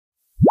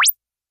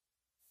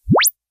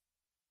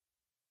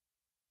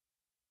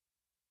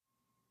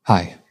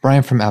Hi,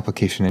 Brian from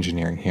Application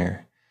Engineering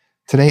here.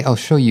 Today I'll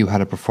show you how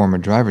to perform a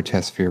driver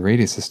test for your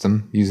radius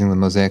system using the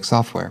Mosaic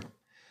software.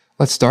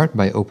 Let's start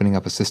by opening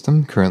up a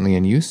system currently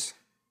in use.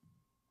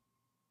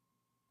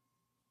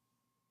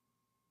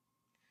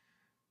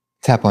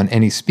 Tap on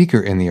any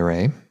speaker in the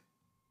array,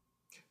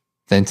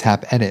 then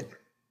tap Edit.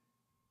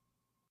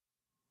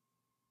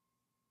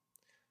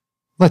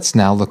 Let's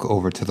now look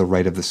over to the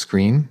right of the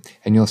screen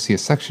and you'll see a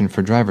section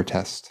for driver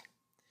test.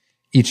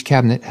 Each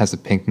cabinet has a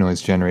pink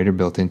noise generator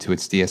built into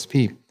its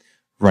DSP.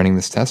 Running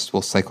this test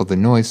will cycle the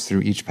noise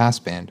through each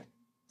passband.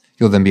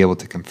 You'll then be able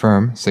to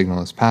confirm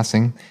signal is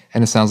passing,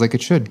 and it sounds like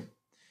it should.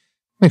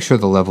 Make sure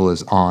the level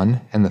is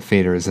on and the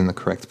fader is in the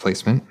correct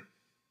placement.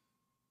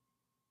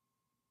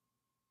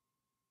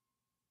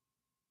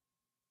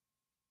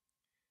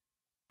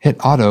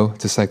 Hit Auto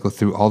to cycle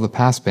through all the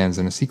passbands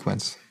in a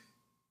sequence.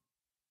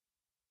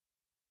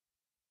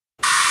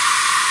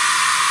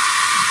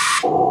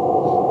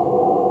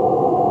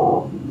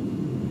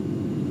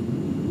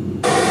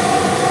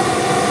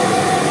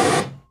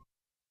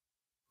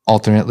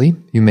 Alternately,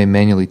 you may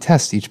manually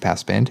test each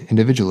passband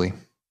individually.